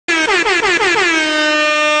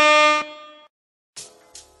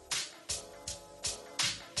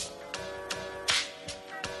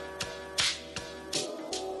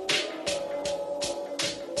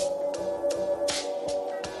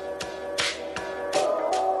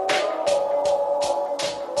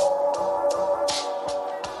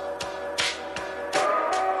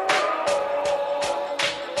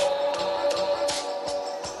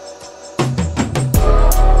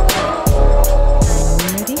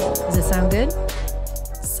good?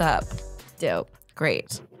 Sup. Dope.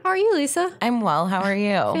 Great. How are you, Lisa? I'm well. How are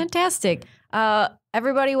you? Fantastic.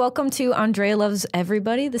 Everybody, welcome to Andrea Loves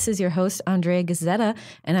Everybody. This is your host, Andrea Gazzetta,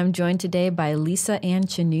 and I'm joined today by Lisa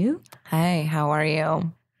Chanoux. Hi, how are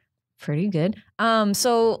you? Pretty good.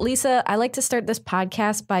 So, Lisa, I like to start this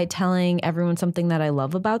podcast by telling everyone something that I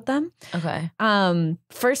love about them. Okay.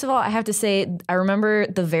 First of all, I have to say, I remember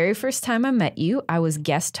the very first time I met you, I was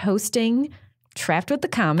guest hosting Trapped with the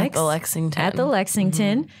Comics. At the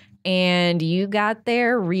Lexington. And you got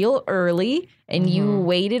there real early and you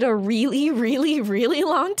waited a really, really, really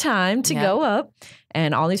long time to go up.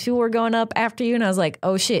 And all these people were going up after you. And I was like,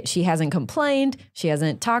 oh, shit, she hasn't complained. She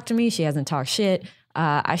hasn't talked to me. She hasn't talked shit.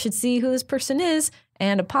 I should see who this person is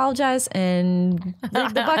and apologize and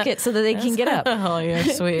leave the bucket so that they can get up. Oh, you're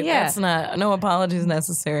sweet. Yeah. That's no apologies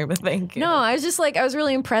necessary, but thank you. No, I was just like, I was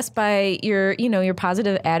really impressed by your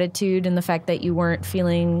positive attitude and the fact that you weren't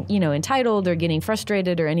feeling, entitled or getting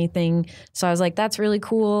frustrated or anything. So I was like, that's really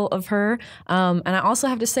cool of her. And I also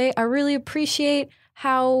have to say, I really appreciate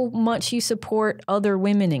how much you support other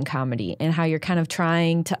women in comedy and how you're kind of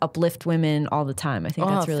trying to uplift women all the time. I think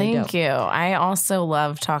that's really dope. Thank you. I also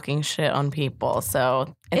love talking shit on people,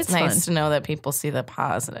 so it's nice fun to know that people see the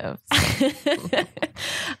positives.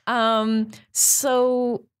 I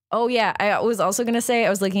was also going to say, I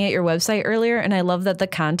was looking at your website earlier, and I love that the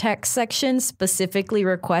contact section specifically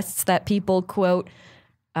requests that people, quote,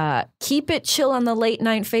 keep it chill on the late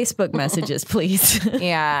night Facebook messages, please.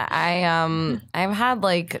 Yeah, I've had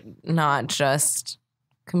like not just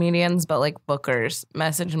comedians, but like bookers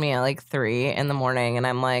message me at like 3 a.m, and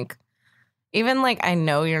I'm like, even like I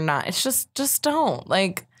know you're not. It's just don't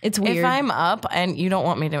like. It's weird if I'm up and you don't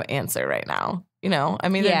want me to answer right now.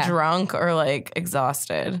 I'm either drunk or like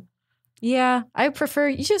exhausted. Yeah, I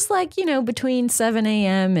prefer just like between 7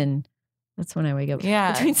 a.m. and. That's when I wake up.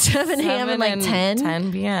 Yeah. Between 7 a.m. and like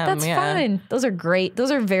 10 p.m. That's fine. Those are great. Those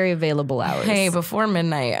are very available hours. Hey, before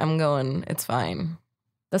midnight, I'm going, it's fine.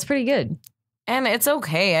 That's pretty good. And it's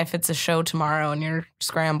okay if it's a show tomorrow and you're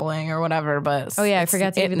scrambling or whatever, but... Oh, yeah, I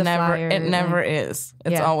forgot to give you the flyer. It never is.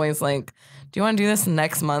 It's always like, do you want to do this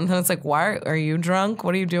next month? And it's like, why? Are you drunk?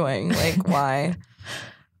 What are you doing? Like, why?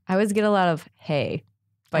 I always get a lot of, hey,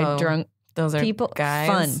 by drunk... Those are people, guys.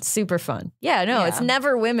 Fun, super fun. Yeah, no, it's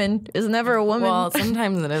never women. It's never a woman. Well,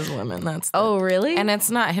 sometimes it is women. Oh, really? And it's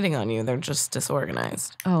not hitting on you. They're just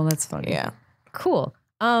disorganized. Oh, that's funny. Yeah. Cool.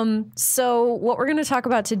 So what we're going to talk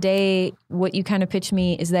about today, what you kind of pitched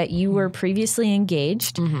me, is that you were previously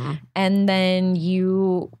engaged and then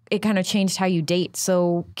it kind of changed how you date.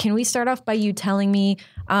 So can we start off by you telling me,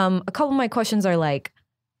 a couple of my questions are like,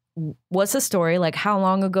 what's the story? Like, how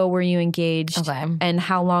long ago were you engaged? Okay. And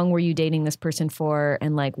how long were you dating this person for?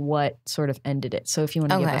 And like, what sort of ended it? So if you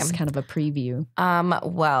want to give us kind of a preview.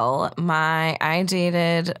 Well, I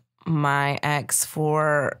dated my ex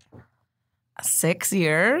for 6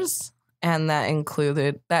 years, and that includes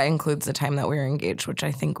the time that we were engaged, which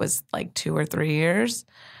I think was like 2 or 3 years.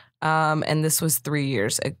 And this was 3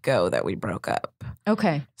 years ago that we broke up.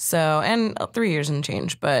 Okay. So, and 3 years and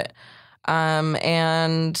change, but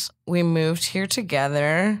and we moved here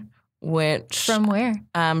together, which... From where?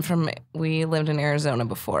 We lived in Arizona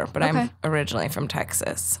before, but I'm originally from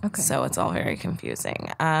Texas. Okay. So it's all very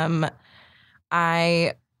confusing.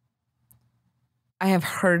 I have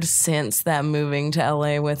heard since that moving to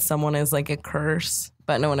LA with someone is like a curse,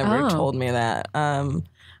 but no one ever told me that. But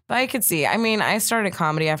I could see. I mean, I started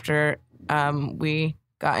comedy after we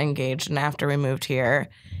got engaged and after we moved here.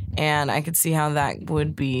 And I could see how that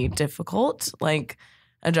would be difficult, like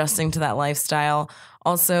adjusting to that lifestyle.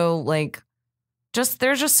 Also, like,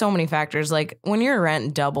 there's just so many factors. Like, when your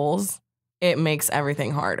rent doubles, it makes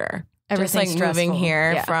everything harder. Everything's just like stressful. moving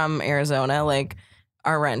here from Arizona, like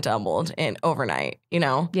our rent doubled overnight,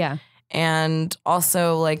 Yeah. And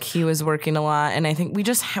also, like, he was working a lot, and I think we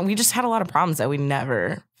just had a lot of problems that we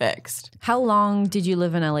never fixed. How long did you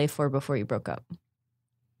live in LA for before you broke up?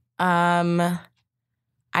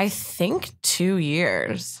 I think 2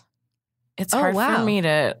 years. It's hard for me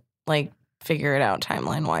to like figure it out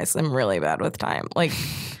timeline wise. I'm really bad with time. Like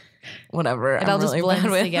whatever. It all just blends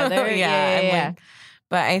together. Yeah. Like,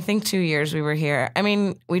 but I think 2 years we were here. I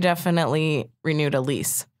mean, we definitely renewed a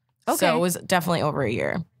lease. Okay. So it was definitely over a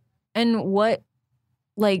year. And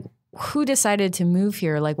who decided to move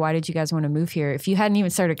here? Like, why did you guys want to move here? If you hadn't even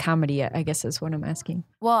started comedy yet, I guess is what I'm asking.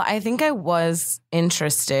 Well, I think I was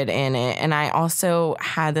interested in it. And I also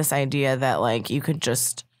had this idea that, like, you could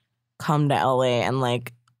just come to LA and,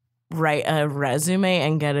 like, write a resume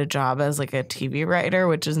and get a job as, like, a TV writer,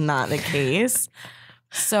 which is not the case.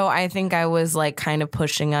 So I think I was, like, kind of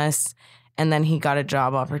pushing us. And then he got a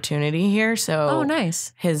job opportunity here. So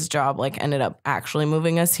nice. His job like ended up actually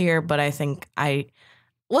moving us here. But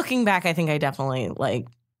looking back, I think I definitely like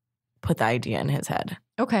put the idea in his head.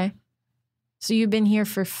 Okay. So you've been here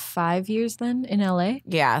for 5 years then in LA?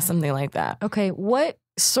 Yeah, something like that. Okay. What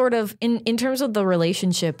sort of, in terms of the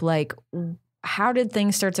relationship, like how did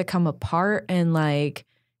things start to come apart? And like,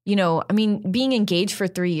 you know, I mean, being engaged for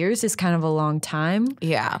 3 years is kind of a long time.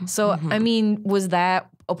 Yeah. So, I mean, was that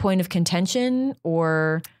a point of contention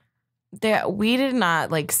or? We did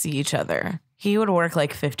not like see each other. He would work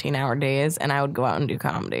like 15-hour days and I would go out and do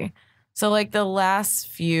comedy. So like the last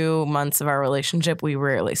few months of our relationship, we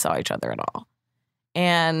rarely saw each other at all.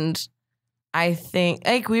 And I think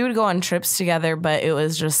like we would go on trips together, but it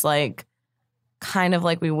was just like kind of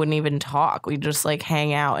like we wouldn't even talk. We'd just like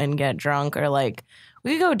hang out and get drunk or like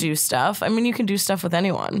we could go do stuff. I mean, you can do stuff with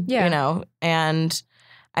anyone, you know? And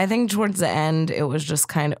I think towards the end, it was just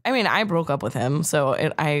kind of, I mean, I broke up with him.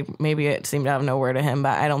 So maybe it seemed out of nowhere to him,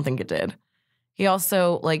 but I don't think it did. He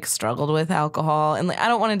also like struggled with alcohol and like, I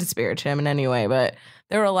don't want to disparage him in any way, but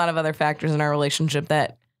there were a lot of other factors in our relationship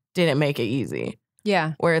that didn't make it easy.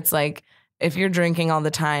 Yeah. Where it's like, if you're drinking all the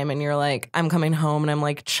time and you're like, I'm coming home and I'm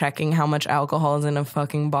like checking how much alcohol is in a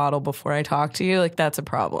fucking bottle before I talk to you, like that's a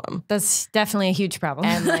problem. That's definitely a huge problem.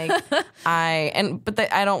 And like I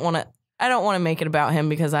don't want to make it about him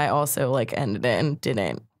because I also like ended it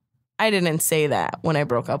and I didn't say that when I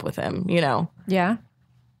broke up with him, you know? Yeah.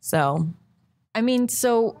 So. I mean,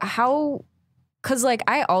 so how, because like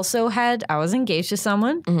I was engaged to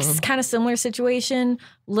someone. It's kind of similar situation,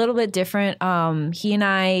 a little bit different. He and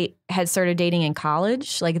I had started dating in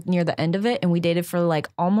college, like near the end of it. And we dated for like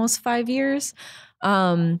almost 5 years.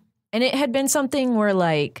 And it had been something where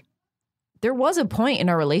like, there was a point in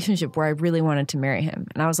our relationship where I really wanted to marry him.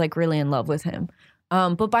 And I was like really in love with him.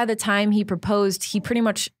 But by the time he proposed, he pretty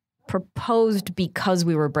much proposed because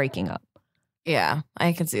we were breaking up. Yeah,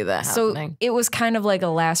 I can see that happening. So it was kind of like a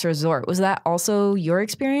last resort. Was that also your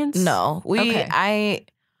experience? No.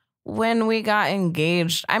 When we got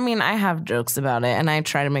engaged, I mean, I have jokes about it, and I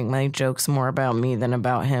try to make my jokes more about me than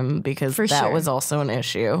about him because that was also an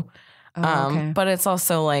issue. Okay. But it's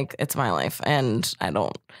also like, it's my life, and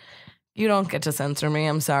you don't get to censor me.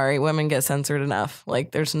 I'm sorry. Women get censored enough.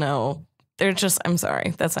 Like, I'm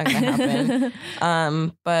sorry. That's not going to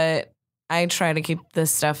happen. But I try to keep this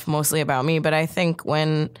stuff mostly about me, but I think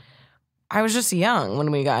when I was just young when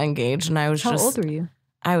we got engaged and I was How old were you?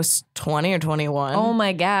 I was 20 or 21. Oh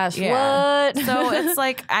my gosh. Yeah. What? So it's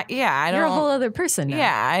like, I don't. You're a whole other person now.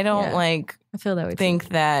 Yeah. I don't I feel that way think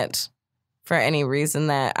that for any reason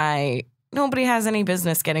that nobody has any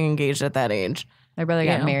business getting engaged at that age. My brother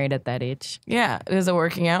got married at that age. Yeah. Is it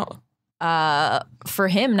working out? For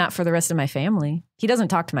him, not for the rest of my family. He doesn't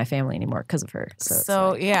talk to my family anymore because of her.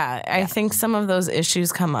 So I think some of those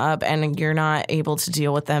issues come up and you're not able to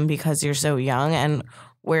deal with them because you're so young. And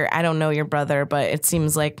I don't know your brother, but it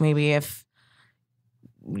seems like maybe if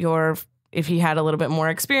he had a little bit more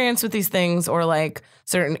experience with these things or like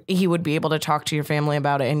he would be able to talk to your family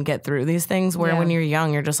about it and get through these things where when you're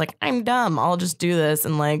young, you're just like, I'm dumb. I'll just do this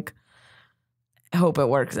and like hope it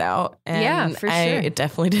works out. And for sure. It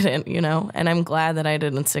definitely didn't, you know, and I'm glad that I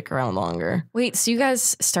didn't stick around longer. Wait, so you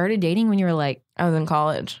guys started dating when you were like? I was in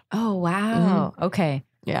college. Oh, wow. Mm-hmm. Okay.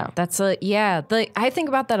 Yeah. I think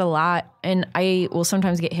about that a lot and I will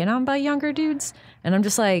sometimes get hit on by younger dudes and I'm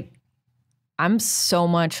just like, I'm so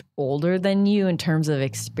much older than you in terms of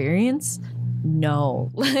experience.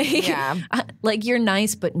 No. Like you're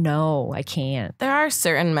nice, but no, I can't. There are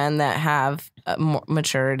certain men that have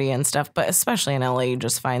maturity and stuff, but especially in LA, you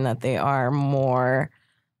just find that they are more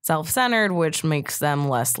self-centered, which makes them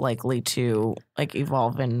less likely to like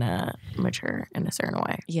evolve and mature in a certain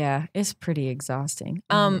way. Yeah, it's pretty exhausting.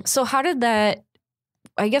 So how did that,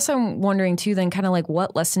 I guess I'm wondering too then kind of like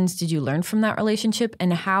what lessons did you learn from that relationship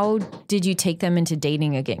and how did you take them into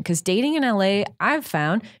dating again? Because dating in LA, I've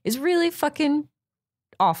found, is really fucking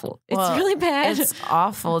awful. It's really bad. It's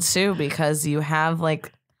awful too because you have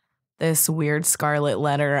like this weird scarlet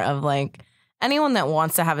letter of like anyone that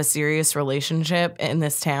wants to have a serious relationship in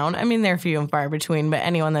this town. I mean, they're few and far between, but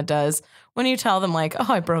anyone that does, when you tell them like, oh,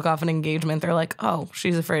 I broke off an engagement, they're like, oh,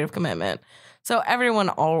 she's afraid of commitment. So everyone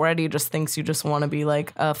already just thinks you just want to be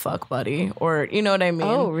like a fuck buddy or you know what I mean?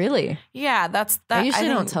 Oh, really? Yeah, that's that. I usually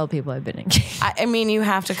don't tell people I've been engaged. I mean, you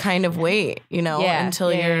have to kind of wait, you know,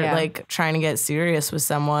 until you're like trying to get serious with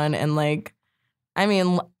someone. And like, I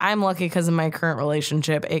mean, I'm lucky because in my current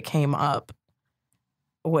relationship, it came up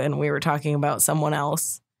when we were talking about someone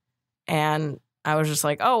else. And I was just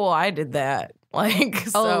like, oh, well, I did that.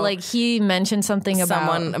 Like, like he mentioned something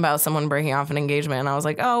about someone breaking off an engagement, and I was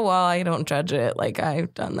like, oh, well, I don't judge it. Like,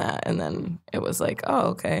 I've done that. And then it was like,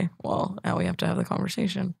 oh, okay, well, now we have to have the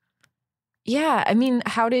conversation. Yeah. I mean,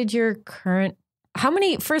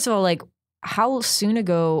 first of all, like, how soon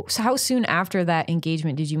after that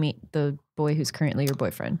engagement did you meet the boy who's currently your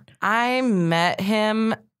boyfriend? I met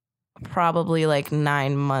him probably like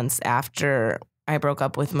 9 months after I broke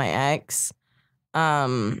up with my ex.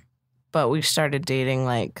 But we started dating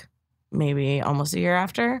like maybe almost a year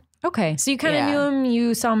after. Okay. So you kind of knew him,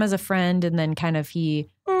 you saw him as a friend, and then kind of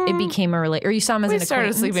it became a or you saw him as an acquaintance? We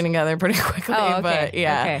started sleeping together pretty quickly. Oh, okay. But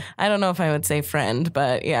yeah, okay. I don't know if I would say friend,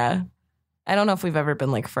 but yeah. I don't know if we've ever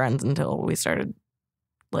been like friends until we started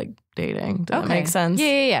like dating. Does that make sense?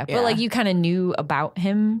 Yeah. But like you kind of knew about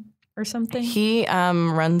him or something? He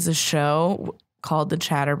runs a show called The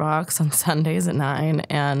Chatterbox on Sundays at 9,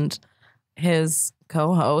 and his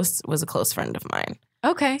co-host was a close friend of mine.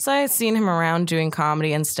 Okay. So I had seen him around doing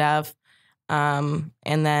comedy and stuff. And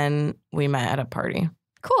then we met at a party.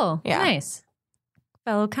 Cool. Yeah. Nice.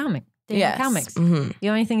 Fellow comic. Dating comics. Mm-hmm. You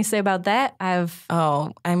have anything to say about that? I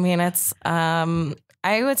mean, it's, I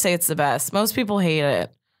would say it's the best. Most people hate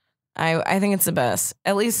it. I think it's the best.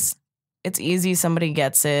 At least it's easy. Somebody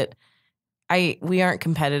gets it. We aren't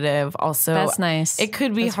competitive. Also, that's nice. It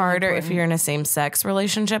could be harder if you're in a same-sex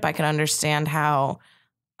relationship. I can understand how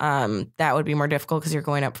that would be more difficult because you're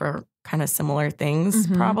going up for kind of similar things,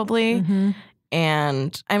 probably. Mm-hmm.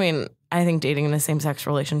 And I mean, I think dating in a same-sex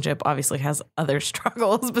relationship obviously has other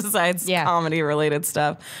struggles besides comedy-related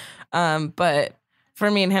stuff. But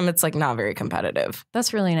for me and him, it's like not very competitive.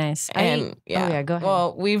 That's really nice. Go ahead.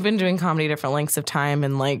 Well, we've been doing comedy different lengths of time,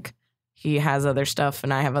 and like he has other stuff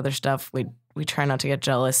and I have other stuff. We try not to get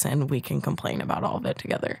jealous, and we can complain about all of it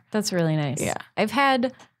together. That's really nice. Yeah. I've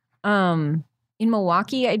had, in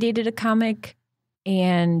Milwaukee, I dated a comic,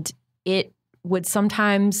 and it would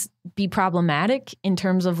sometimes be problematic in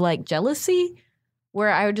terms of like jealousy,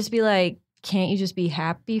 where I would just be like, can't you just be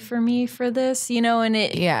happy for me for this? You know, and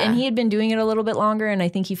and he had been doing it a little bit longer, and I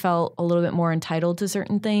think he felt a little bit more entitled to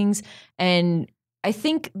certain things. And I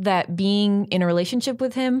think that being in a relationship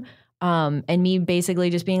with him, and me basically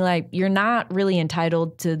just being like, you're not really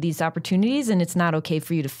entitled to these opportunities, and it's not okay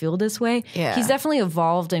for you to feel this way. Yeah. He's definitely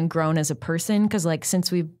evolved and grown as a person, because like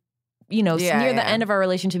since we've, near the end of our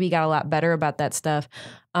relationship, he got a lot better about that stuff.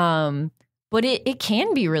 But it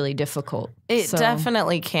can be really difficult. It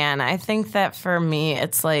definitely can. I think that for me,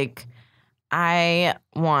 it's like I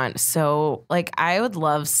would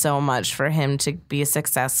love so much for him to be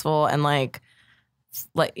successful, and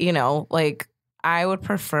I would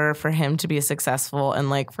prefer for him to be successful and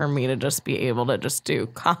like for me to just be able to just do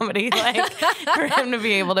comedy, like for him to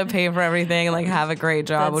be able to pay for everything and like have a great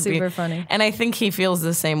job. That's super funny. And I think he feels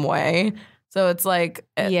the same way. So it's like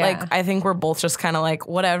I think we're both just kind of like,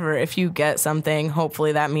 whatever, if you get something,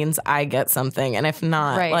 hopefully that means I get something. And if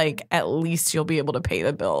not, like at least you'll be able to pay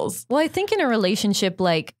the bills. Well, I think in a relationship,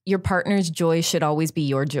 like your partner's joy should always be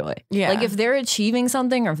your joy. Yeah. Like if they're achieving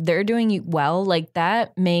something or if they're doing well, like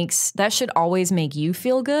that should always make you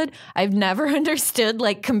feel good. I've never understood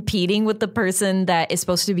like competing with the person that is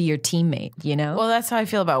supposed to be your teammate, you know? Well, that's how I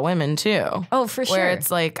feel about women too. Oh, for sure. Where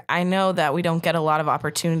it's like, I know that we don't get a lot of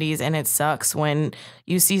opportunities, and it sucks when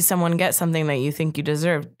you see someone get something that you think you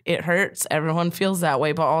deserve. It hurts. Everyone feels that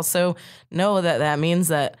way, but also know that means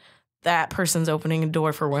that person's opening a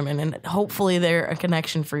door for women, and hopefully they're a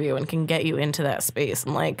connection for you and can get you into that space.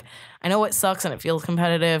 And like, I know it sucks and it feels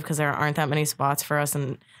competitive because there aren't that many spots for us,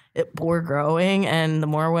 and we're growing, and the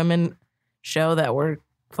more women show that we're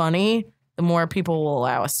funny, the more people will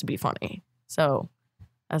allow us to be funny. So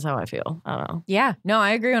that's how I feel. I don't know. Yeah. No,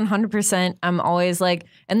 I agree 100%. I'm always like,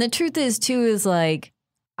 and the truth is too, is like,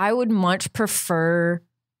 I would much prefer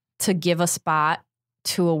to give a spot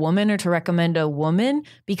to a woman or to recommend a woman,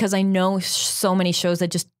 because I know so many shows that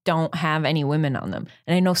just don't have any women on them.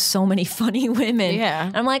 And I know so many funny women. Yeah.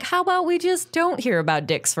 And I'm like, how about we just don't hear about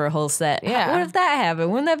dicks for a whole set? Yeah. What if that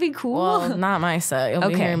happened? Wouldn't that be cool? Well, not my set. You'll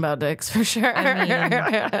be hearing about dicks for sure.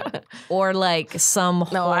 I mean, or like some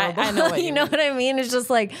horrible, I know what you know what I mean? It's just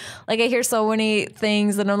like I hear so many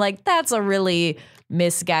things and I'm like, that's a really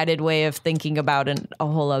misguided way of thinking about a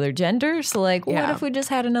whole other gender. So like, what if we just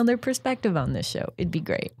had another perspective on this show? It'd be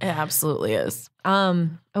great. It absolutely is.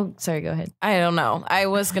 Oh, sorry, go ahead. I don't know. I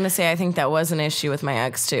was going to say, I think that was an issue with my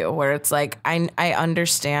ex too, where it's like, I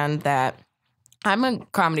understand that I'm a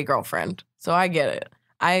comedy girlfriend, so I get it.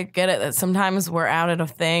 I get it that sometimes we're out at a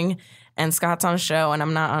thing and Scott's on a show and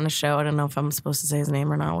I'm not on a show. I don't know if I'm supposed to say his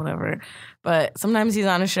name or not, whatever. But sometimes he's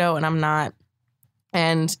on a show and I'm not.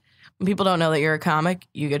 And When people don't know that you're a comic,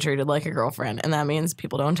 you get treated like a girlfriend. And that means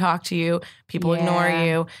people don't talk to you. People ignore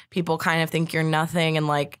you. People kind of think you're nothing. And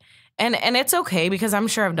like, and it's okay because I'm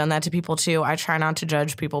sure I've done that to people too. I try not to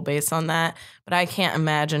judge people based on that. But I can't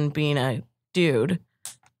imagine being a dude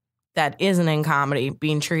that isn't in comedy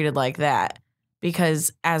being treated like that.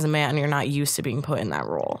 Because as a man, you're not used to being put in that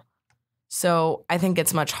role. So I think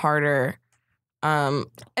it's much harder.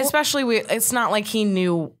 Especially it's not like he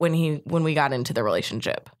knew when we got into the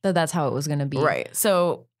relationship that's how it was going to be. Right.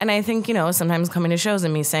 So, and I think, sometimes coming to shows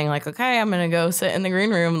and me saying like, okay, I'm going to go sit in the green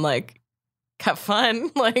room and like have fun.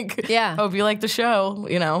 Like, hope you like the show.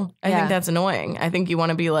 I think that's annoying. I think you want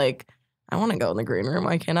to be like, I want to go in the green room.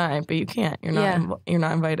 Why can't I? But you can't. You're not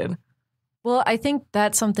invited. Well, I think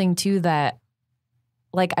that's something too that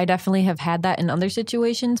like I definitely have had that in other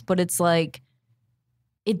situations, but it's like,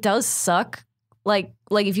 it does suck. Like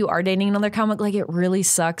if you are dating another comic, like it really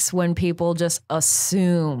sucks when people just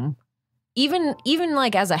assume, even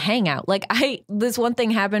like as a hangout. Like this one thing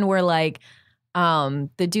happened where like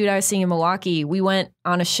the dude I was seeing in Milwaukee, we went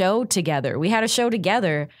on a show together. We had a show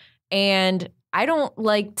together, and I don't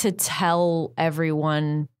like to tell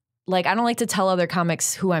everyone, like I don't like to tell other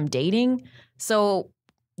comics who I'm dating. So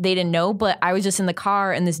they didn't know, but I was just in the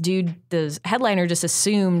car, and this dude, the headliner, just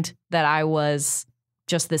assumed that I was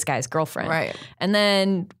just this guy's girlfriend. Right. And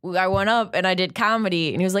then I went up and I did comedy,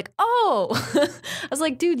 and he was like, oh. I was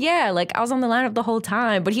like, dude, yeah, like I was on the lineup the whole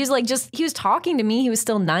time. But he was like, he was talking to me. He was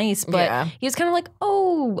still nice, but he was kind of like,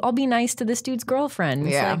 oh, I'll be nice to this dude's girlfriend.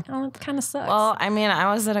 It's like, oh, it kind of sucks. Well, I mean,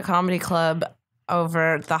 I was at a comedy club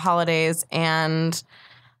over the holidays, and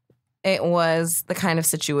it was the kind of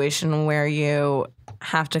situation where you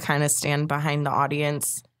have to kind of stand behind the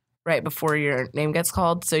audience right before your name gets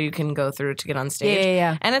called so you can go through to get on stage.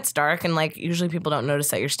 Yeah. And it's dark, and like usually people don't notice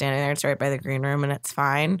that you're standing there. It's right by the green room, and it's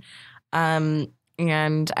fine.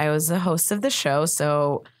 And I was the host of the show,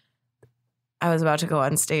 so I was about to go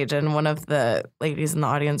on stage, and one of the ladies in the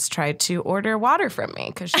audience tried to order water from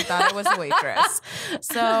me because she thought I was a waitress.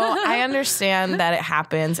 So I understand that it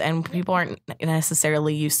happens, and people aren't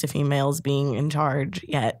necessarily used to females being in charge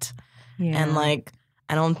yet. Yeah. And like,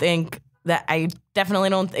 I don't think that I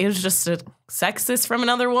definitely don't. It was just a sexist from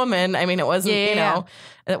another woman. I mean, it wasn't,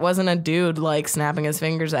 it wasn't a dude like snapping his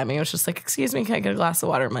fingers at me. It was just like, excuse me, can I get a glass of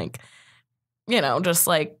water? I'm like, just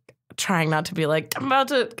like trying not to be like, I'm about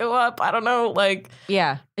to go up. I don't know. Like,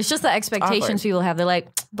 yeah, it's just the expectations people have. They're like,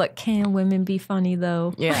 but can women be funny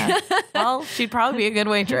though? Yeah. Well, she'd probably be a good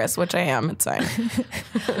waitress, which I am. It's fine.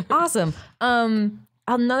 Awesome.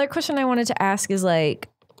 Another question I wanted to ask is like,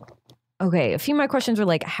 okay, a few of my questions were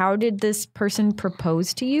like, how did this person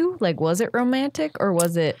propose to you? Like, was it romantic or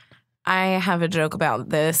was it? I have a joke about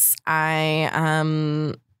this.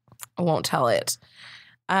 I won't tell it.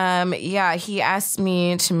 He asked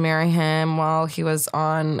me to marry him while he was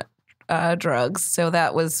on drugs. So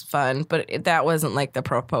that was fun. But that wasn't like the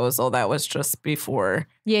proposal. That was just before.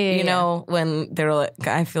 You know, when they're like,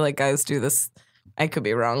 I feel like guys do this. I could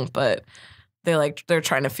be wrong, but they're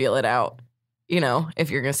trying to feel it out. If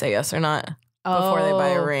you're going to say yes or not before they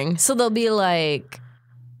buy a ring. So they'll be like,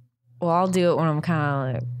 well, I'll do it when I'm kind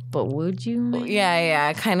of like, but would you? Maybe?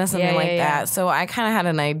 Yeah, kind of something like that. So I kind of had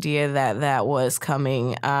an idea that was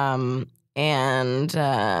coming. And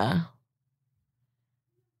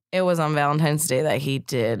it was on Valentine's Day that he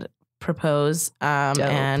did propose.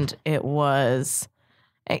 And it was,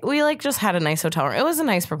 we like just had a nice hotel room. It was a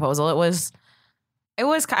nice proposal. It was,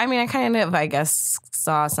 I mean, I kind of, I guess,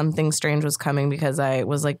 saw something strange was coming because I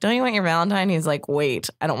was like, don't you want your Valentine? He's like, wait,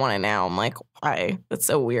 I don't want it now. I'm like, why? That's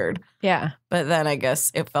so weird. Yeah. But then I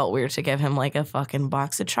guess it felt weird to give him like a fucking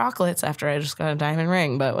box of chocolates after I just got a diamond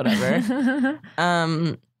ring, but whatever.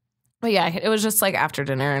 But yeah, it was just like after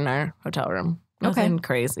dinner in our hotel room. Nothing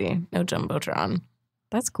crazy. No Jumbotron.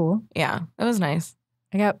 That's cool. Yeah, it was nice.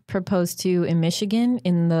 I got proposed to in Michigan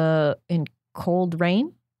in cold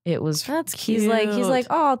rain. It was. That's cute. He's like,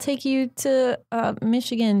 oh, I'll take you to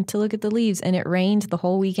Michigan to look at the leaves, and it rained the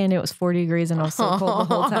whole weekend. It was 40 degrees, and I was so cold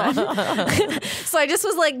the whole time. So I just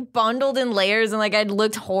was like bundled in layers, and like I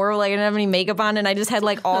looked horrible. Like I didn't have any makeup on, and I just had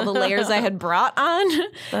like all the layers I had brought on.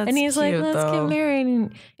 That's and he's cute, like, let's get married.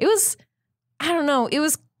 And it was, I don't know, it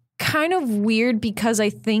was kind of weird because I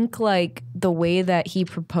think like the way that he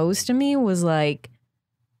proposed to me was like,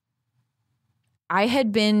 I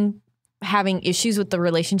had been having issues with the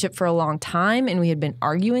relationship for a long time, and we had been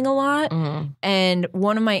arguing a lot. Mm-hmm. And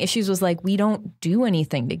one of my issues was like, we don't do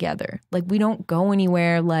anything together. Like we don't go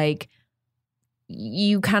anywhere. Like,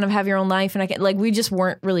 you kind of have your own life and I can, like, we just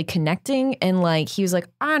weren't really connecting. And like, he was like,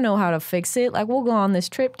 I know how to fix it. Like, we'll go on this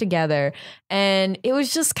trip together. And it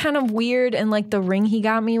was just kind of weird. And like the ring he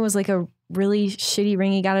got me was like a really shitty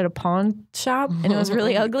ring he got at a pawn shop and it was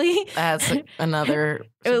really ugly. That's like another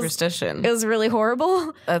superstition. It was really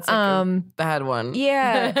horrible. That's like a bad one.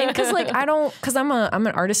 Yeah. And cause like cause I'm an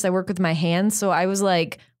artist, I work with my hands. So I was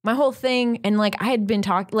like, my whole thing, and like I had been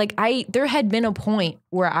talking, like there had been a point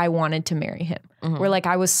where I wanted to marry him, where like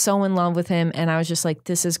I was so in love with him and I was just like,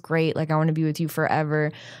 this is great. Like I want to be with you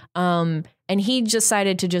forever. And he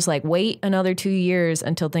decided to just like wait another 2 years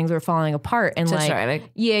until things were falling apart and to like, try to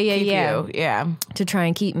keep you. Yeah. To try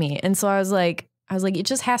and keep me. And so I was like, it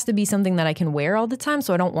just has to be something that I can wear all the time.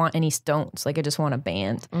 So I don't want any stones. Like I just want a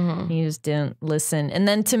band. He just didn't listen. And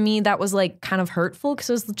then to me, that was like kind of hurtful because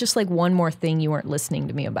it was just like one more thing you weren't listening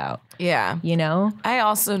to me about. Yeah. You know? I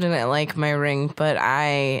also didn't like my ring, but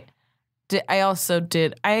I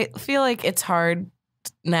feel like it's hard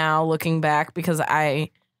now looking back because I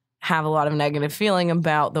have a lot of negative feeling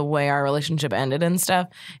about the way our relationship ended and stuff.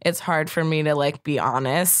 It's hard for me to like be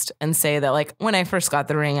honest and say that like when I first got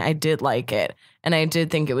the ring, I did like it and I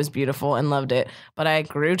did think it was beautiful and loved it, but I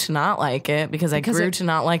grew to not like it because I grew to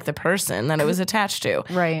not like the person that it was attached to.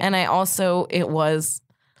 Right. And it was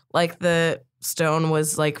like the stone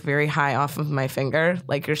was like very high off of my finger,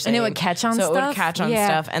 like you're saying. And it would catch on stuff? So it would catch on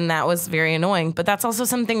stuff and that was very annoying, but that's also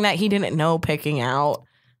something that he didn't know picking out.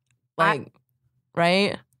 Like,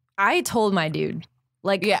 right? I told my dude,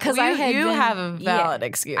 like, because you have a valid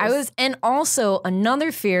excuse. And also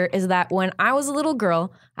another fear is that when I was a little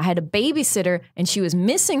girl, I had a babysitter and she was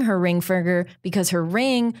missing her ring finger because her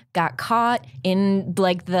ring got caught in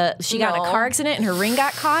like she got in a car accident and her ring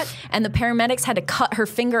got caught and the paramedics had to cut her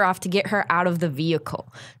finger off to get her out of the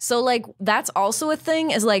vehicle. So like, that's also a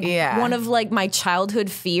thing is like one of like my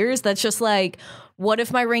childhood fears. That's just like, what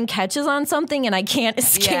if my ring catches on something and I can't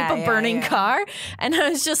escape a burning car? And I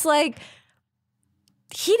was just like,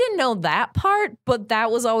 he didn't know that part, but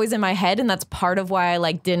that was always in my head. And that's part of why I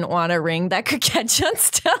like didn't want a ring that could catch on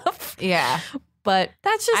stuff. Yeah. But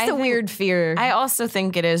that's just a weird fear. I also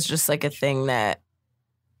think it is just like a thing that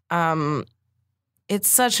it's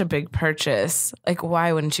such a big purchase. Like,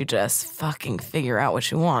 why wouldn't you just fucking figure out what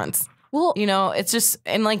she wants? Well, you know, it's just,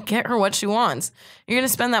 and like get her what she wants. You're going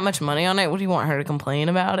to spend that much money on it. What do you want her to complain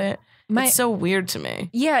about it? It's so weird to me.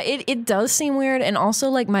 Yeah, it does seem weird. And also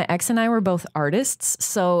like my ex and I were both artists.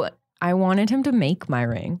 So I wanted him to make my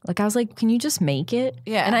ring. Like I was like, can you just make it?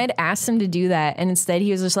 Yeah. And I had asked him to do that. And instead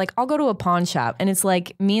he was just like, I'll go to a pawn shop. And it's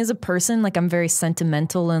like me as a person, like I'm very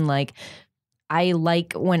sentimental and like I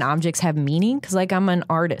like when objects have meaning because like I'm an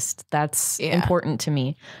artist. That's important to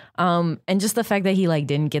me. And just the fact that he like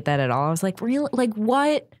didn't get that at all. I was like, really? Like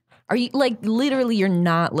what? Are you like literally you're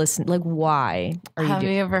not listening? Like why are you Have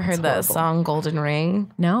you ever heard that song Golden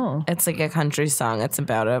Ring? No. It's like a country song. It's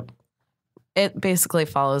about it basically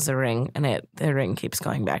follows a ring and the ring keeps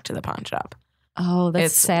going back to the pawn shop. Oh,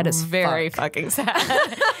 that's sad as very fucking sad.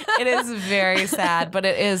 It is very sad, but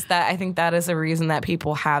it is that I think that is a reason that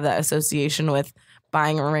people have that association with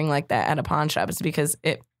buying a ring like that at a pawn shop is because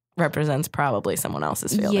it represents probably someone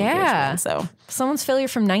else's failed engagement. So someone's failure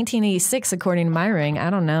from 1986, according to my ring. I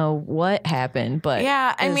don't know what happened, but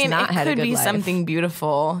I mean, it could be something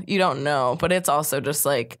beautiful. You don't know, but it's also just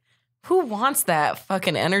like, who wants that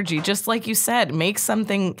fucking energy? Just like you said, make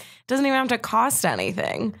something, doesn't even have to cost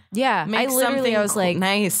anything. Yeah. Make something I was like,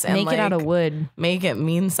 nice and make it out of wood. Make it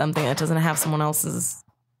mean something that doesn't have someone else's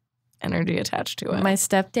energy attached to it. My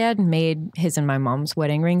stepdad made his and my mom's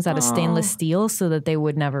wedding rings out of stainless steel so that they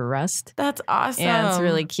would never rust. That's awesome. Yeah, it's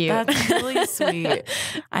really cute. That's really sweet.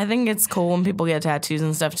 I think it's cool when people get tattoos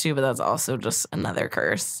and stuff too, but that's also just another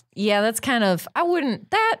curse. Yeah, that's kind of,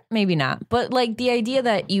 maybe not. But like the idea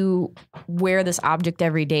that you wear this object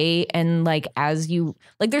every day and like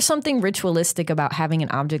there's something ritualistic about having an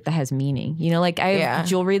object that has meaning. You know, like I have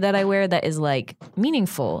jewelry that I wear that is like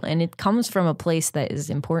meaningful and it comes from a place that is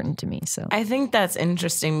important to me. So I think that's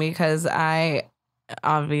interesting because I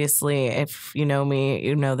obviously, if you know me,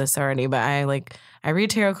 you know this already, but I read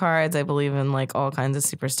tarot cards. I believe in like all kinds of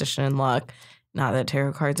superstition and luck. Not that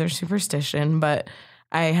tarot cards are superstition, but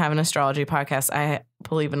I have an astrology podcast. I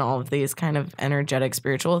believe in all of these kind of energetic,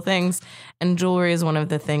 spiritual things. And jewelry is one of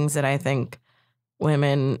the things that I think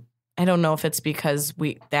women, I don't know if it's because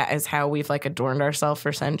that is how we've like adorned ourselves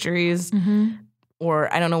for centuries. Mm-hmm.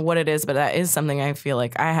 Or I don't know what it is, but that is something I feel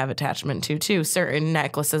like I have attachment to too. Certain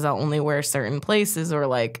necklaces I'll only wear certain places, or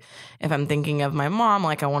like if I'm thinking of my mom,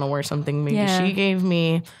 like I want to wear something maybe she gave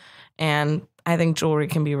me. And I think jewelry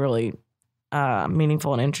can be really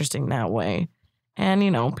meaningful and interesting that way.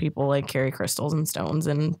 And, people like carry crystals and stones,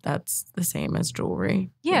 and that's the same as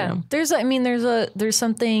jewelry. Yeah. There's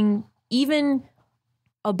something even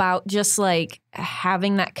about just like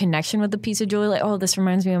having that connection with the piece of jewelry, like, oh, this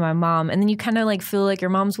reminds me of my mom. And then you kind of like feel like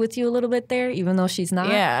your mom's with you a little bit there, even though she's not.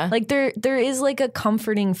 Yeah. Like there is like a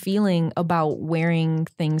comforting feeling about wearing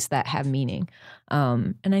things that have meaning.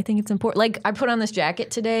 And I think it's important. Like I put on this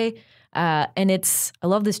jacket today. And I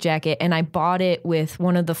love this jacket, and I bought it with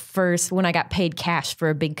one of the first, when I got paid cash for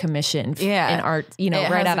a big commission in art,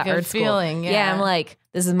 right out of art school. Yeah, I'm like,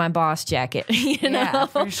 this is my boss jacket, Yeah,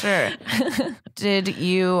 for sure. Did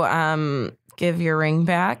you give your ring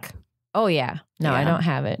back? Oh, yeah. No, I don't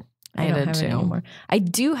have it. I don't have too. it anymore. I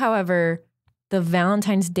do, however, the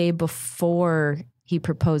Valentine's Day before he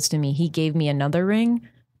proposed to me, he gave me another ring,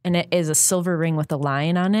 and it is a silver ring with a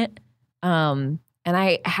lion on it. And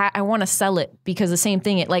I want to sell it because the same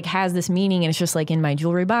thing, it like has this meaning and it's just like in my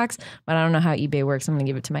jewelry box, but I don't know how eBay works. I'm going to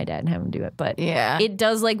give it to my dad and have him do it. But it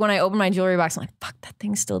does, like when I open my jewelry box, I'm like, fuck, that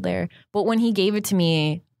thing's still there. But when he gave it to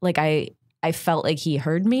me, like I felt like he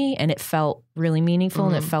heard me and it felt really meaningful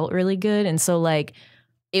and it felt really good. And so like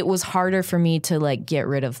it was harder for me to like get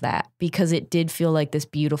rid of that because it did feel like this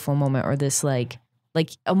beautiful moment or this like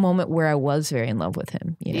a moment where I was very in love with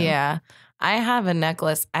him. Yeah. I have a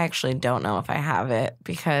necklace. I actually don't know if I have it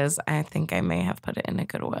because I think I may have put it in a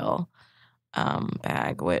Goodwill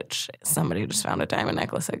bag, which somebody just found a diamond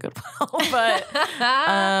necklace at Goodwill.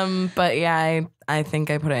 But yeah, I think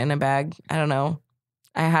I put it in a bag. I don't know.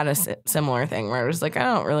 I had a similar thing where I was like, I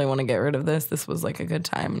don't really want to get rid of this. This was like a good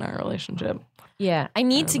time in our relationship. Yeah, I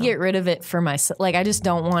need to get rid of it for myself. Like, I just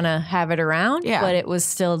don't want to have it around. Yeah. But it was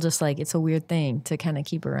still just like, it's a weird thing to kind of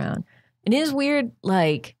keep around. It is weird,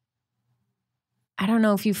 like, I don't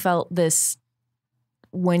know if you felt this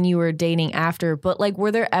when you were dating after, but like,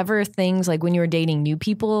 were there ever things like when you were dating new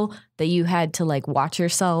people that you had to like watch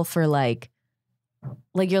yourself or like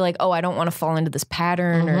you're like, oh, I don't want to fall into this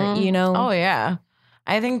pattern or, Oh, yeah.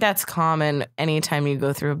 I think that's common anytime you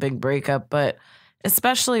go through a big breakup, but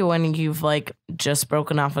especially when you've like just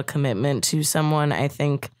broken off a commitment to someone, I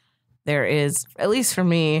think there is, at least for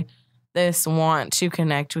me, this want to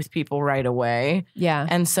connect with people right away. Yeah.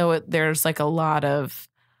 And so there's like a lot of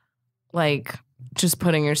like just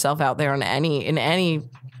putting yourself out there in any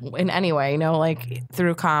way, like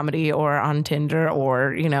through comedy or on Tinder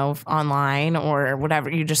or, online or whatever.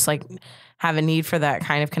 You just like have a need for that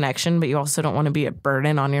kind of connection, but you also don't want to be a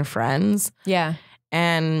burden on your friends. Yeah.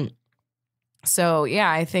 And so,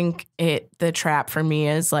 yeah, I think the trap for me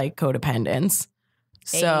is like codependence.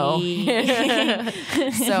 So,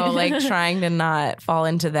 so like trying to not fall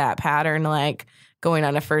into that pattern, like going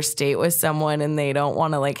on a first date with someone and they don't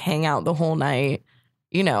want to like hang out the whole night,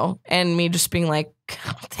 and me just being like,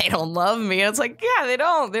 they don't love me. It's like, yeah, they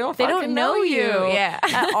don't fucking know you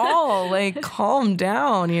at all. Like, calm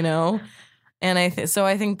down, And I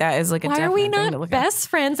think that is like a Why are we not best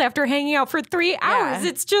friends after hanging out for 3 hours?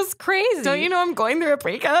 It's just crazy. Don't you know I'm going through a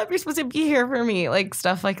breakup? You're supposed to be here for me. Like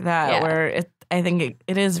stuff like that where I think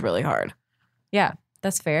it is really hard. Yeah,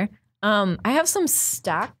 that's fair. I have some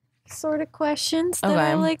stock sort of questions that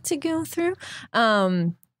I like to go through.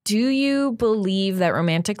 Do you believe that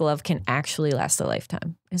romantic love can actually last a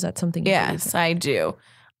lifetime? Is that something you believe in? Yes, I do.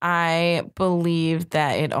 I believe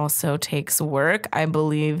that it also takes work. I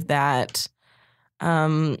believe that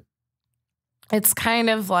it's kind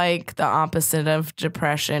of like the opposite of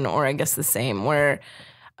depression, or I guess the same, where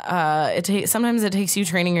sometimes it takes you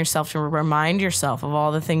training yourself to remind yourself of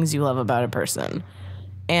all the things you love about a person,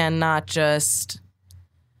 and not just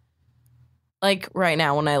like right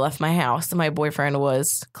now when I left my house, my boyfriend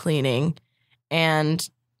was cleaning, and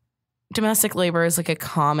domestic labor is like a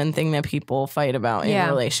common thing that people fight about in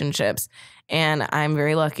relationships. And I'm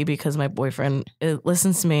very lucky because my boyfriend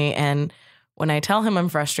listens to me, and when I tell him I'm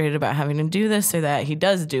frustrated about having to do this or that, he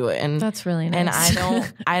does do it. And that's really nice.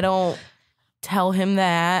 And I don't tell him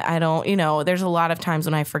that. I don't, there's a lot of times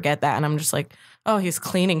when I forget that and I'm just like, oh, he's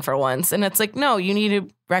cleaning for once. And it's like, no, you need to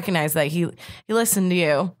recognize that he listened to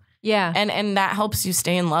you. Yeah. And that helps you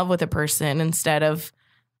stay in love with a person instead of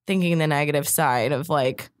thinking the negative side of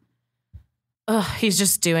like, oh, he's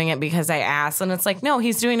just doing it because I asked. And it's like, no,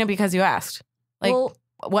 he's doing it because you asked. Like, well,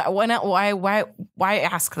 why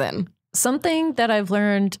ask then? Something that I've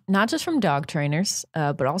learned, not just from dog trainers,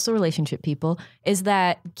 but also relationship people, is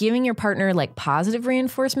that giving your partner like positive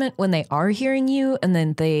reinforcement when they are hearing you and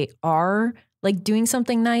then they are like doing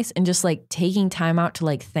something nice, and just like taking time out to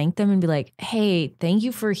like thank them and be like, hey, thank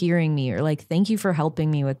you for hearing me, or like, thank you for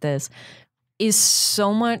helping me with this, is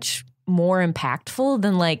so much more impactful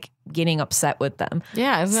than like getting upset with them.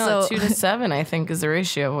 Yeah, isn't that 2 to 7, I think, is the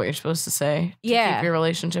ratio of what you're supposed to say to keep your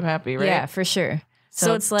relationship happy, right? Yeah, for sure.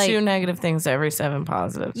 So it's like 2 negative things to every 7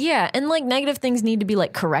 positives. Yeah, and like negative things need to be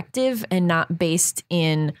like corrective and not based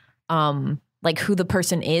in like who the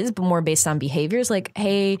person is, but more based on behaviors. Like,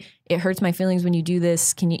 hey, it hurts my feelings when you do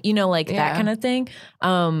this. Can you know, like that kind of thing.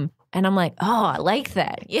 And I'm like, oh, I like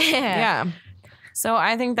that. Yeah. Yeah. So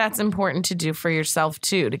I think that's important to do for yourself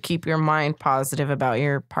too, to keep your mind positive about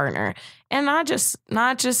your partner, and not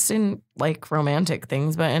just in like romantic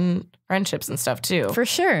things, but in friendships and stuff too. For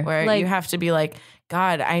sure. Where like, you have to be like,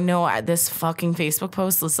 God, I know this fucking Facebook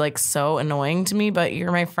post was like so annoying to me, but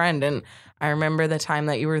you're my friend, and I remember the time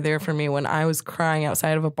that you were there for me when I was crying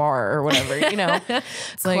outside of a bar or whatever, you know.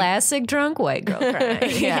 It's classic drunk white girl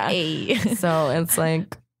crying. Yeah. Hey. So it's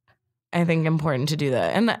like, I think important to do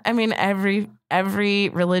that. And I mean, every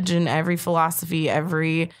religion, every philosophy,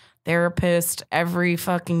 every therapist, every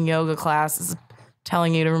fucking yoga class is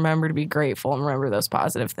telling you to remember to be grateful and remember those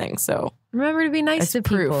positive things. So remember to be nice to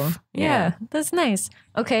proof. people. Yeah, that's nice.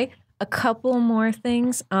 Okay, a couple more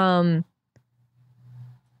things.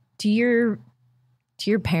 Do your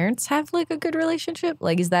parents have like a good relationship?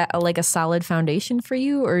 Like, is that like a solid foundation for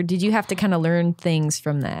you, or did you have to kind of learn things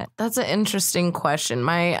from that? That's an interesting question.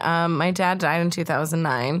 My dad died in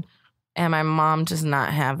 2009, and my mom does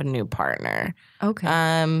not have a new partner. Okay.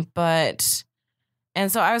 And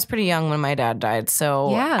so I was pretty young when my dad died.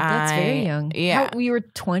 So yeah, that's very young. Yeah, you were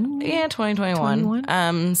 20. Yeah,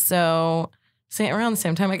 2021. So around the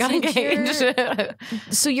same time I got engaged.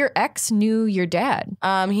 So your ex knew your dad.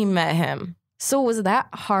 He met him. So was that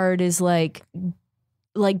hard? Is like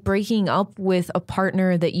breaking up with a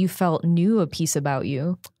partner that you felt knew a piece about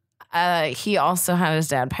you? He also had his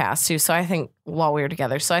dad pass too. So I think while we were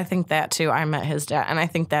together. So I think that too, I met his dad. And I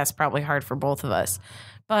think that's probably hard for both of us.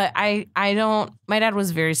 But my dad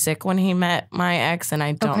was very sick when he met my ex, and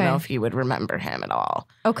I don't know if he would remember him at all.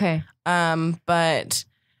 Okay. But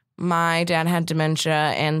my dad had dementia.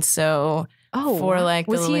 And so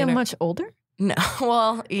was he much older? No.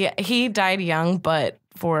 Well, yeah, he died young, but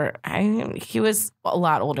he was a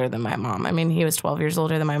lot older than my mom. I mean, he was 12 years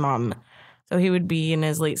older than my mom. So he would be in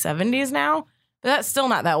his late 70s now. But that's still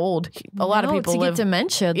not that old. A lot of people get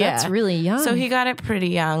dementia. That's really young. So he got it pretty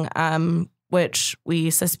young, which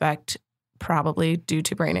we suspect probably due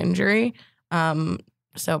to brain injury.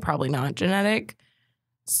 So probably not genetic.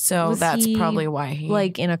 So that's probably why he...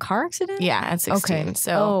 Like in a car accident? Yeah, at 16. Okay.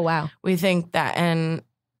 So wow. We think that, and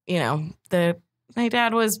you know, my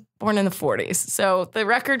dad was born in the 40s, so the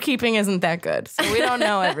record keeping isn't that good. So we don't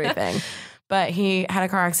know everything. But he had a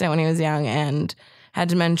car accident when he was young and had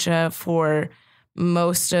dementia for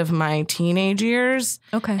most of my teenage years.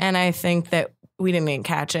 Okay. And I think that we didn't even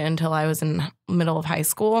catch it until I was in middle of high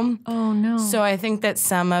school. Oh, no. So I think that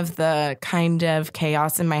some of the kind of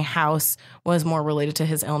chaos in my house was more related to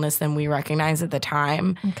his illness than we recognized at the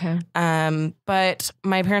time. Okay. But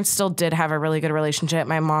my parents still did have a really good relationship.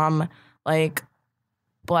 My mom, like,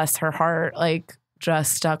 bless her heart, like,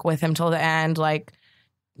 just stuck with him till the end, like,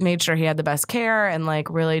 made sure he had the best care and, like,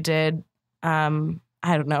 really did, I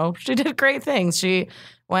don't know, she did great things. She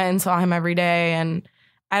went and saw him every day, and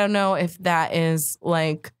I don't know if that is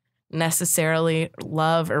like necessarily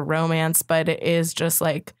love or romance, but it is just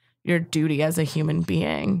like your duty as a human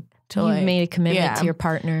being to You've made a commitment to your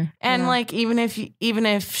partner. And like, even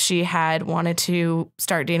if she had wanted to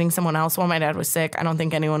start dating someone else while my dad was sick, I don't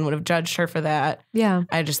think anyone would have judged her for that. Yeah.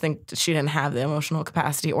 I just think she didn't have the emotional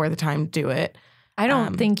capacity or the time to do it. I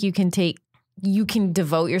don't think you can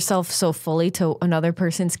devote yourself so fully to another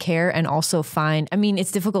person's care and also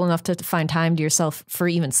it's difficult enough to find time to yourself for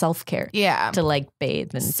even self-care. Yeah. To like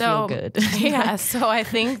bathe and feel good. Yeah. So I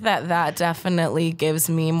think that definitely gives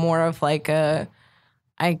me more of like a,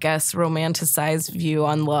 I guess, romanticized view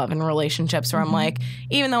on love and relationships where I'm like,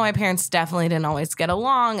 even though my parents definitely didn't always get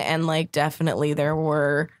along and like definitely there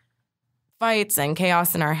were fights and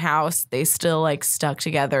chaos in our house, they still like stuck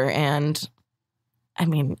together. And I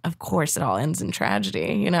mean, of course, it all ends in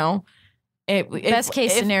tragedy, you know? Best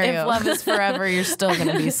case scenario. If love is forever, you're still going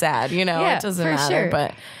to be sad, you know? Yeah, it doesn't for matter. sure.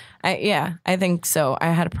 But I think so. I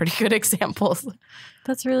had a pretty good examples.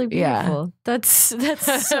 That's really beautiful. Yeah. That's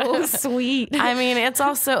so sweet. I mean, it's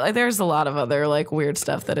also, like, there's a lot of other like weird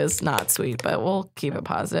stuff that is not sweet, but we'll keep it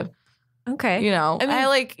positive. Okay. You know, I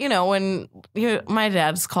like, you know, when my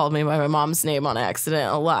dad's called me by my mom's name on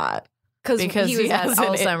accident a lot. Because he has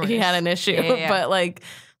Alzheimer's. He had an issue. Yeah. But like,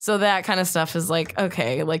 so that kind of stuff is like,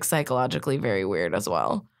 okay, like psychologically very weird as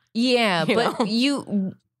well. Yeah. You but know?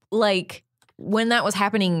 You like when that was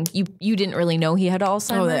happening, you didn't really know he had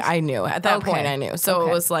Alzheimer's? Oh, I knew. At that point, I knew. So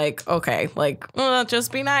it was like, okay, like,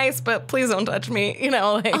 just be nice, but please don't touch me. You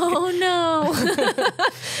know, like. Oh, no.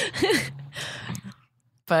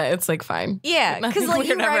 But it's like fine. Yeah, because like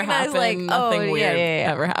you recognize like, nothing weird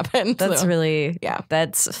ever happened. That's so. really, yeah.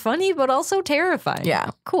 That's funny, but also terrifying.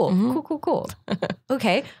 Yeah. Cool, cool.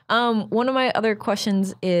 Okay. One of my other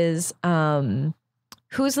questions is,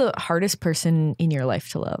 who's the hardest person in your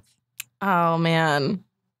life to love? Oh, man.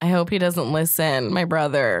 I hope he doesn't listen. My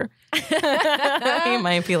brother. He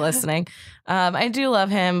might be listening. I do love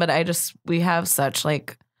him, but we have such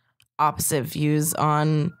like opposite views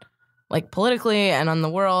on like politically and on the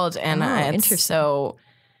world. And it's so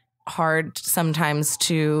hard sometimes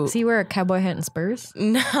to... Does he wear a cowboy hat and spurs?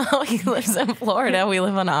 No, he lives in Florida. We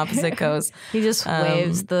live on opposite coasts. He just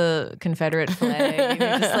waves the Confederate flag. And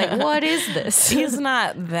you're just like, what is this? He's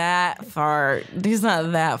not that far. He's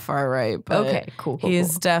not that far right. But okay, cool.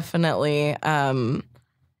 He's definitely...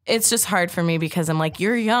 it's just hard for me because I'm like,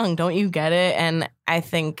 you're young. Don't you get it? And I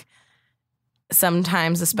think...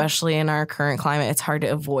 sometimes, especially in our current climate, it's hard to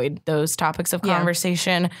avoid those topics of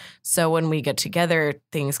conversation. So when we get together,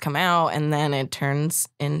 things come out and then it turns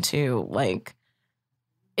into like,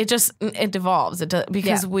 it devolves.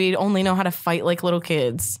 Because we only know how to fight like little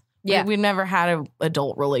kids. Yeah. We've never had an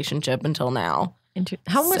adult relationship until now.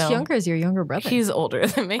 How much younger is your younger brother? He's older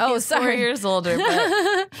than me. Oh, he's sorry. 4 years older.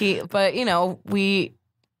 But you know,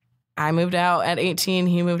 I moved out at 18.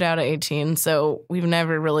 He moved out at 18. So we've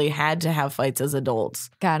never really had to have fights as adults.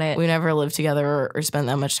 Got it. We never lived together or spent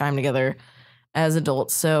that much time together as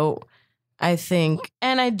adults. So I think,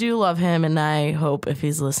 and I do love him. And I hope if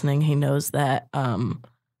he's listening, he knows that,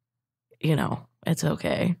 you know, it's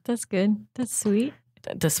okay. That's good. That's sweet.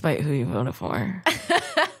 Despite who you voted for.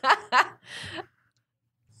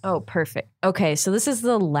 Oh, perfect. Okay. So this is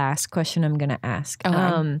the last question I'm going to ask.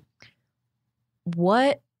 Okay.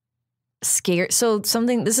 What scares,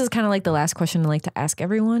 this is kind of like the last question I like to ask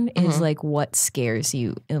everyone is like, what scares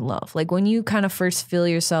you in love? Like when you kind of first feel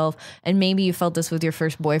yourself, and maybe you felt this with your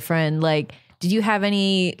first boyfriend, like, did you have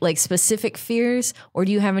any like specific fears, or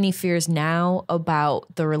do you have any fears now about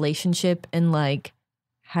the relationship, and like,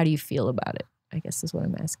 how do you feel about it? I guess is what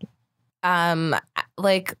I'm asking.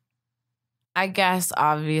 Like, I guess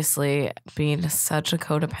obviously being such a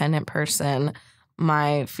codependent person,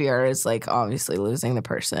 my fear is like obviously losing the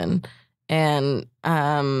person. And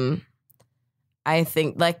I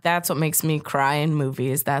think like that's what makes me cry in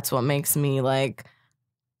movies. That's what makes me like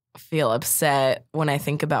feel upset when I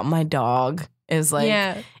think about my dog is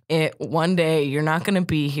like one day you're not going to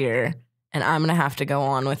be here and I'm going to have to go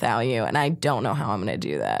on without you. And I don't know how I'm going to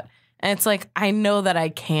do that. And it's like, I know that I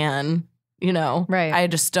can, you know, right. I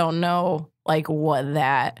just don't know like what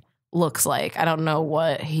that looks like. I don't know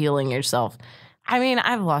what healing yourself. I mean,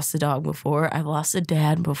 I've lost a dog before. I've lost a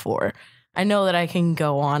dad before. I know that I can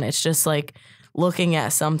go on. It's just like looking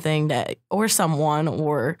at something that, or someone,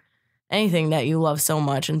 or anything that you love so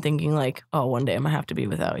much and thinking like, oh, one day I'm gonna have to be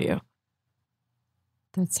without you.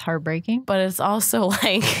 That's heartbreaking. But it's also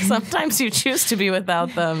like sometimes you choose to be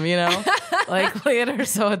without them, you know, like later.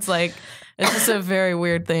 So it's like, it's just a very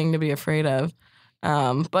weird thing to be afraid of.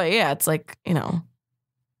 But yeah, it's like, you know,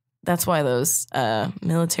 that's why those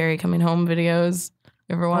military coming home videos,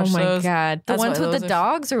 you ever watch those? Oh my God. The ones with the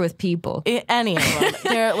dogs or with people? Any of them.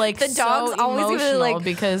 They're like the dogs so always emotional like,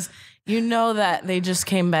 because you know that they just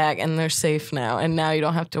came back and they're safe now and now you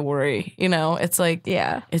don't have to worry. You know, it's like,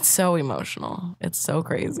 it's so emotional. It's so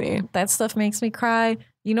crazy. That stuff makes me cry.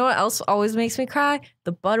 You know what else always makes me cry?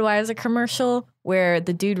 The Budweiser commercial where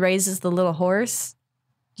the dude raises the little horse.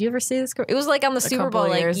 Do you ever see this? It was like on the Super Bowl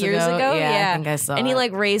like years ago. Yeah, I think I saw and he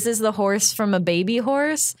like raises the horse from a baby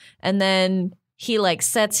horse, and then he like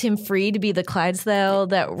sets him free to be the Clydesdale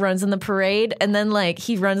that runs in the parade. And then like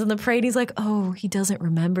he runs in the parade. He's like, oh, he doesn't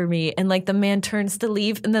remember me. And like the man turns to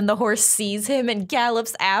leave, and then the horse sees him and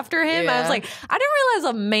gallops after him. Yeah. I was like, I didn't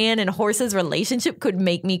realize a man and horse's relationship could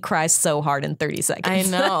make me cry so hard in 30 seconds.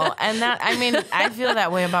 I know. And that, I mean, I feel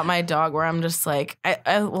that way about my dog where I'm just like,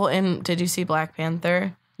 did you see Black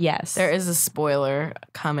Panther? Yes. There is a spoiler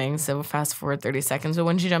coming, so fast forward 30 seconds. But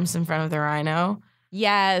when she jumps in front of the rhino.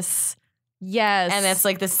 Yes. Yes. And it's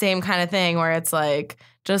like the same kind of thing where it's like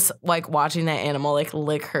just like watching that animal like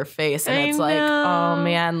lick her face. And it's like, oh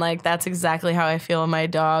man, like that's exactly how I feel with my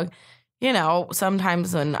dog. You know,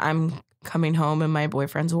 sometimes when I'm coming home and my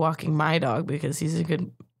boyfriend's walking my dog because he's a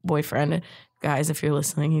good boyfriend. Guys, if you're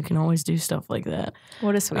listening, you can always do stuff like that.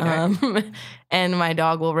 What a sweetheart. And my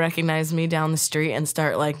dog will recognize me down the street and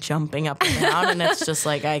start like jumping up and down. And it's just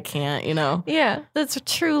like, I can't, you know? Yeah, that's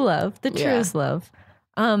true love. The truest love.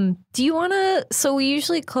 Do you want to, so we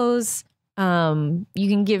usually close, you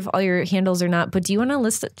can give all your handles or not, but do you want to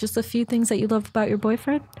list just a few things that you love about your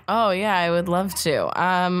boyfriend? Oh, yeah, I would love to.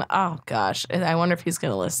 Oh, gosh. I wonder if he's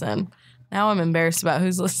going to listen. Now I'm embarrassed about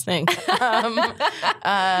who's listening.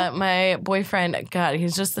 My boyfriend, God,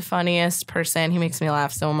 he's just the funniest person. He makes me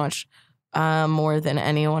laugh so much more than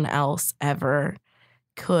anyone else ever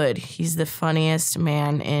could. He's the funniest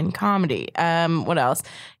man in comedy. What else?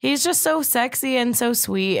 He's just so sexy and so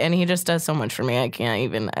sweet, and he just does so much for me. I can't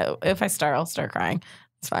even. If I start, I'll start crying.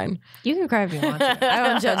 It's fine. You can cry if you want to. I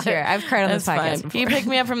won't judge here. I've cried on this podcast before. He picked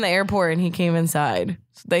me up from the airport and he came inside.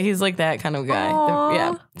 He's like that kind of guy. Aww.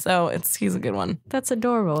 Yeah. So he's a good one. That's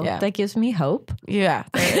adorable. Yeah. That gives me hope. Yeah.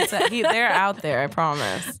 They're out there, I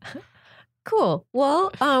promise. Cool.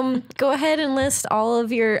 Well, go ahead and list all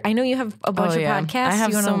of your, I know you have a bunch of podcasts. I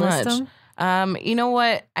have so much. Them? You know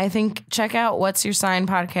what? I think check out What's Your Sign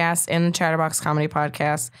podcast and the Chatterbox Comedy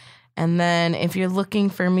podcast. And then if you're looking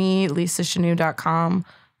for me, lisachanoux.com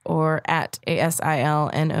or at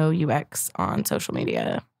ASILNOUX on social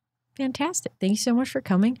media. Fantastic. Thank you so much for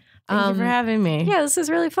coming. Thank you for having me. Yeah, this is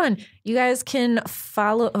really fun. You guys can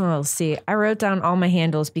follow. Oh, see, I wrote down all my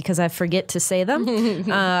handles because I forget to say them.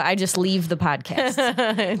 I just leave the podcast.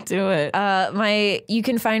 Do it. You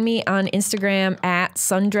can find me on Instagram at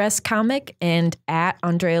sundresscomic and at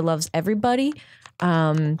Andrea Loves Everybody.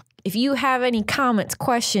 If you have any comments,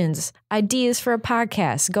 questions, ideas for a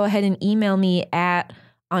podcast, go ahead and email me at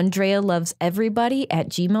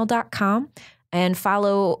andrealoveseverybody@gmail.com and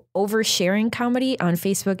follow Oversharing Comedy on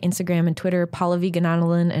Facebook, Instagram, and Twitter. Paula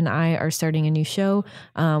Vigananalin and I are starting a new show.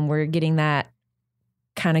 We're getting that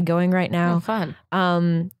kind of going right now. Oh, fun.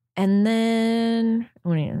 And then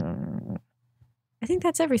I think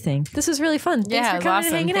that's everything. This was really fun. Thanks for coming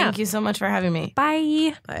and hanging out. Thank you so much for having me.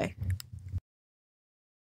 Bye. Bye.